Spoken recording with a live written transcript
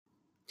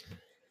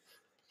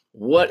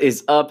What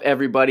is up,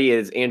 everybody? It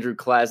is Andrew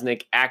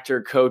Klasnick,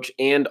 actor, coach,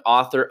 and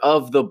author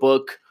of the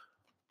book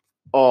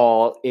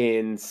All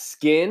in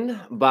Skin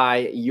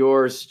by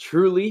yours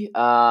truly.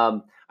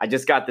 I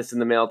just got this in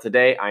the mail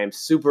today. I am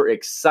super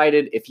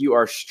excited. If you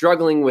are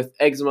struggling with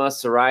eczema,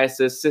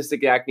 psoriasis,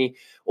 cystic acne,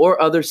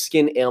 or other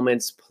skin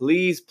ailments,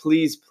 please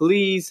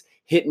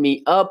hit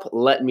me up.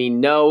 Let me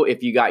know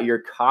if you got your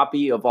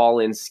copy of All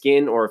in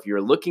Skin or if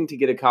you're looking to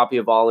get a copy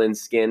of All in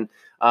Skin.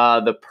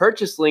 The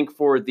purchase link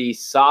for the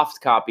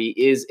soft copy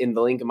is in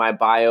the link in my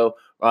bio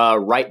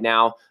right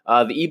now.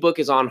 The ebook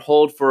is on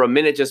hold for a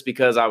minute just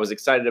because I was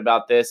excited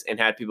about this and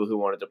had people who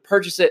wanted to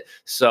purchase it.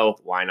 So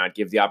why not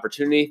give the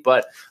opportunity?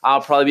 But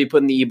I'll probably be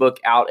putting the ebook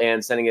out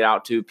and sending it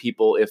out to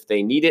people if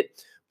they need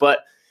it. But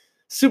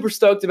super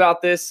stoked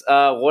about this.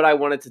 What I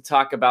wanted to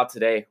talk about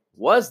today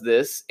was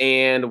this,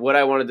 and what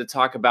I wanted to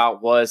talk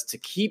about was to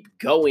keep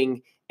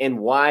going and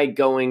why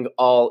going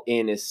all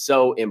in is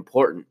so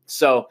important.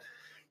 So,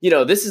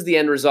 this is the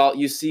end result.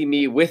 You see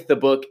me with the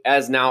book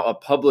as now a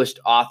published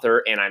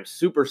author, and I'm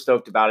super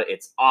stoked about it.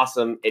 It's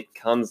awesome. It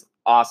comes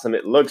awesome.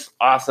 It looks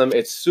awesome.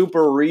 It's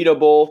super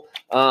readable.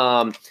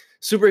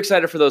 Super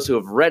excited for those who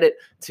have read it.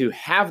 To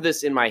have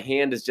this in my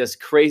hand is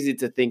just crazy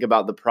to think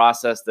about the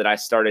process that I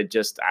started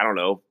just,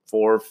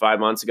 4 or 5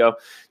 months ago.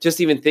 Just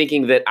even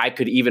thinking that I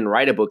could even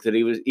write a book, that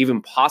it was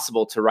even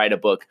possible to write a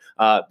book.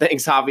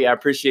 Thanks, Javi. I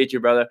appreciate you,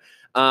 brother.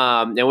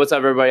 And what's up,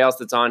 everybody else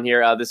that's on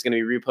here? This is going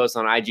to be reposted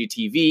on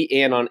IGTV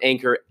and on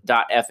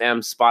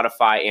Anchor.fm,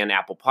 Spotify, and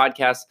Apple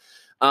Podcasts.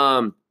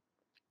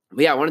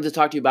 But yeah, I wanted to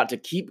talk to you about to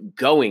keep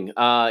going.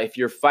 If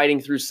you're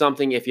fighting through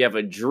something, if you have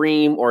a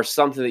dream or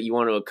something that you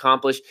want to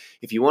accomplish,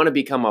 if you want to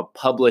become a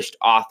published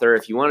author,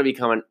 if you want to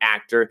become an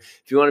actor,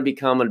 if you want to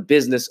become a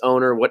business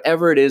owner,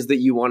 whatever it is that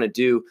you want to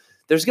do,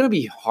 there's going to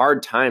be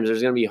hard times.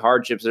 There's going to be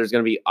hardships. There's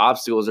going to be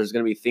obstacles. There's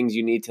going to be things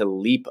you need to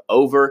leap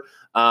over.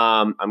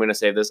 I'm going to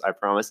save this, I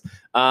promise.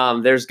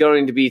 There's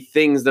going to be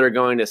things that are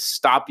going to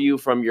stop you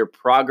from your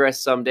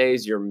progress some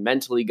days. You're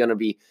mentally going to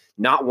be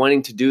not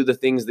wanting to do the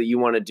things that you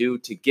want to do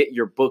to get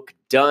your book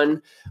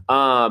done.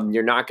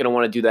 You're not going to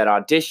want to do that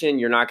audition.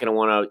 You're not going to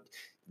want to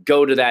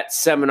go to that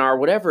seminar,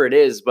 whatever it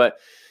is. But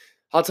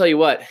I'll tell you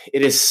what,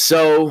 it is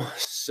so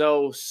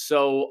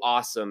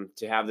awesome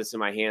to have this in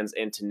my hands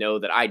and to know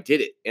that I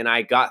did it and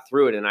I got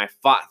through it and I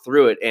fought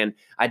through it and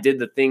I did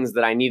the things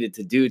that I needed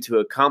to do to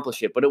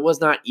accomplish it. But it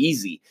was not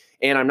easy.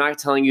 And I'm not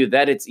telling you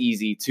that it's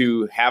easy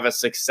to have a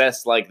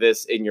success like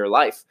this in your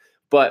life.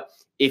 But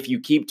if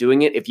you keep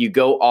doing it, if you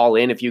go all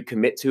in, if you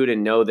commit to it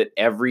and know that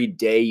every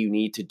day you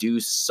need to do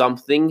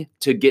something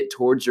to get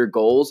towards your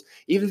goals,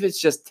 even if it's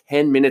just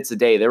 10 minutes a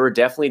day, there were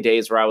definitely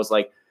days where I was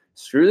like,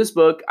 screw this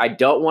book. I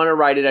don't want to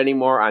write it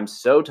anymore. I'm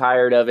so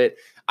tired of it.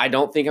 I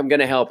don't think I'm going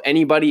to help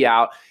anybody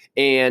out.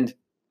 And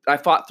I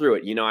fought through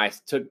it. I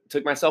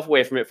took myself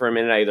away from it for a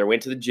minute. I either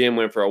went to the gym,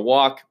 went for a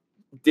walk,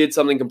 did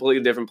something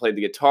completely different, played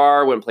the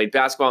guitar, went and played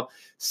basketball,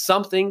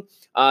 something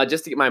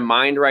just to get my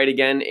mind right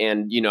again.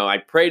 And, I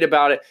prayed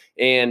about it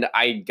and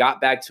I got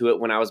back to it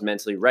when I was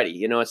mentally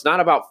ready. It's not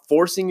about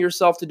forcing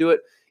yourself to do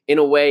it in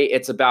a way.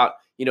 It's about,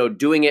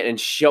 doing it and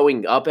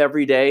showing up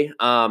every day,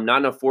 not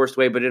in a forced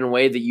way, but in a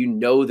way that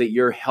that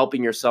you're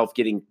helping yourself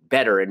getting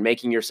better and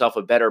making yourself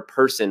a better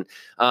person.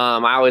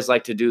 I always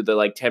like to do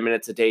the 10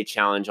 minutes a day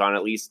challenge on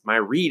at least my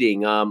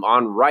reading,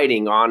 on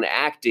writing, on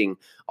acting,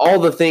 all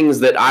the things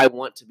that I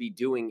want to be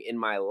doing in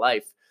my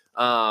life.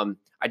 I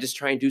just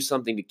try and do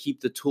something to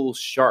keep the tools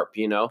sharp,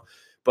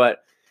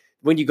 but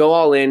when you go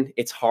all in,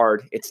 it's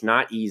hard. It's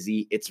not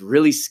easy. It's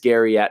really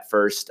scary at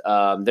first.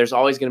 There's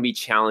always going to be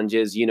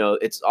challenges.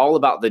 It's all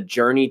about the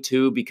journey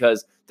too,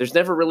 because there's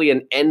never really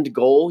an end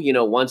goal.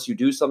 Once you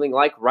do something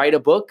like write a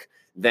book,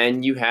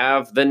 then you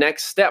have the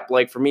next step.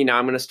 Like for me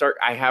now,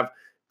 I have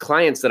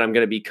clients that I'm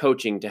going to be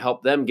coaching to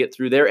help them get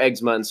through their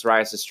eczema and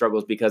psoriasis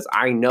struggles because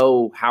I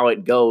know how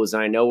it goes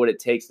and I know what it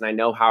takes and I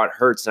know how it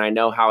hurts and I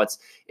know how it's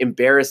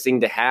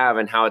embarrassing to have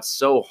and how it's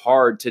so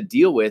hard to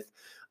deal with.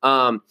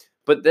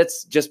 But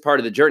that's just part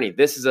of the journey.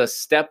 This is a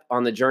step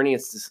on the journey.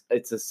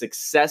 It's a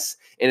success,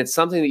 and it's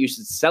something that you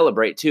should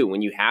celebrate too.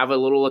 When you have a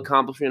little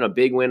accomplishment, a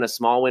big win, a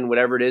small win,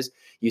 whatever it is,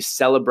 you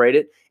celebrate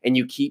it and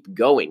you keep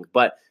going.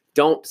 But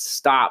don't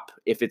stop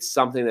if it's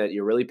something that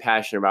you're really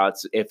passionate about,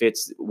 if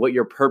it's what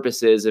your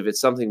purpose is, if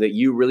it's something that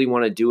you really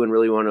want to do and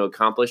really want to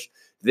accomplish.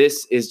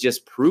 This is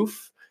just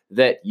proof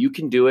that you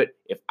can do it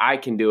if I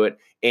can do it,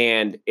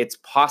 and it's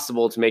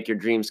possible to make your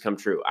dreams come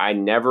true. I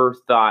never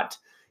thought,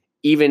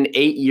 even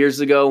 8 years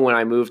ago when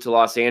I moved to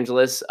Los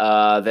Angeles,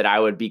 that I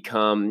would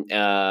become,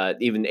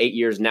 even 8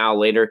 years now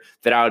later,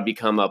 that I would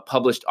become a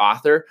published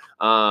author.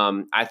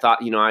 I thought,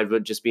 I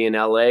would just be in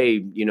LA,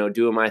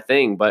 doing my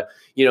thing. But,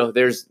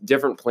 there's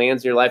different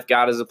plans in your life.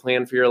 God has a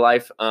plan for your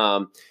life.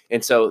 And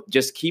so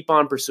just keep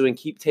on pursuing,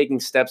 keep taking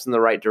steps in the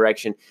right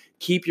direction.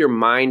 Keep your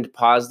mind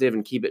positive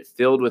and keep it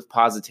filled with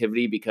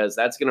positivity, because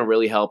that's going to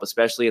really help,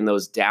 especially in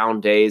those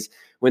down days,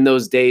 when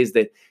those days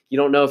that you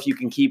don't know if you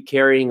can keep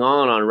carrying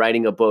on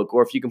writing a book,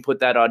 or if you can put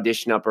that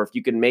audition up, or if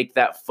you can make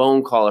that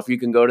phone call, if you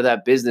can go to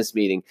that business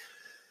meeting.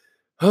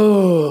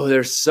 Oh,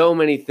 there's so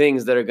many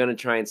things that are going to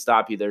try and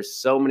stop you. There's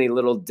so many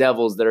little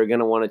devils that are going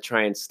to want to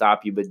try and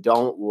stop you, but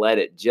don't let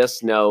it.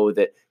 Just know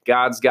that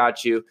God's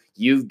got you.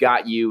 You've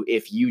got you.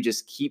 If you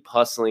just keep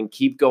hustling,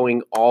 keep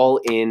going all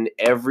in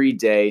every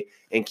day,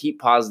 and keep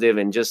positive,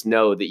 and just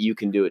know that you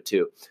can do it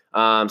too. So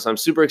I'm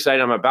super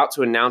excited. I'm about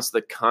to announce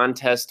the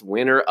contest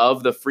winner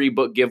of the free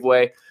book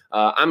giveaway.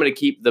 I'm going to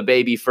keep the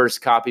baby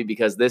first copy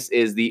because this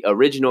is the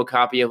original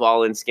copy of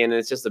All in Skin, and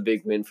it's just a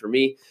big win for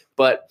me.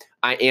 But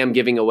I am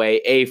giving away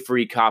a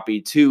free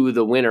copy to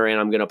the winner, and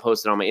I'm going to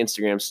post it on my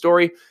Instagram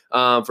story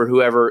for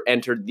whoever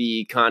entered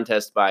the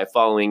contest by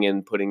following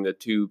and putting the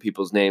two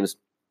people's names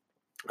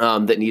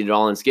that needed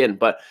All in Skin.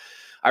 But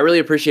I really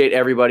appreciate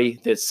everybody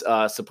that's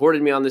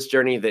supported me on this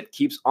journey, that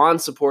keeps on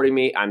supporting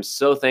me. I'm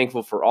so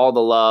thankful for all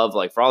the love,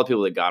 like for all the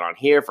people that got on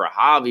here, for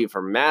Javi,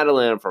 for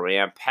Madeline, for my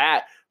Aunt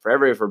Pat, for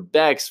everybody, for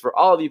Bex, for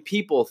all of you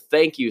people.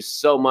 Thank you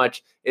so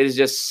much. It is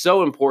just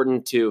so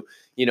important to,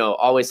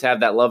 always have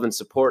that love and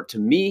support to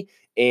me.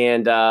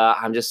 And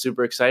I'm just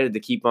super excited to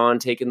keep on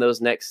taking those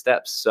next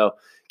steps. So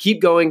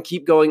keep going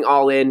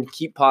all in,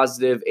 keep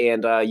positive,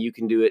 and you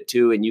can do it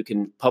too. And you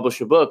can publish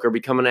a book or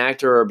become an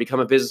actor or become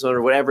a business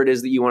owner, whatever it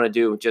is that you want to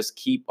do. Just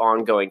keep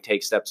on going.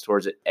 Take steps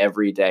towards it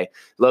every day.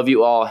 Love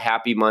you all.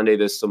 Happy Monday.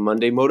 There's some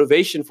Monday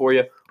motivation for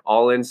you.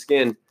 All in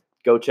Skin.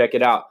 Go check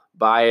it out.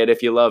 Buy it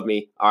if you love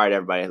me. All right,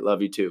 everybody.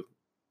 Love you too.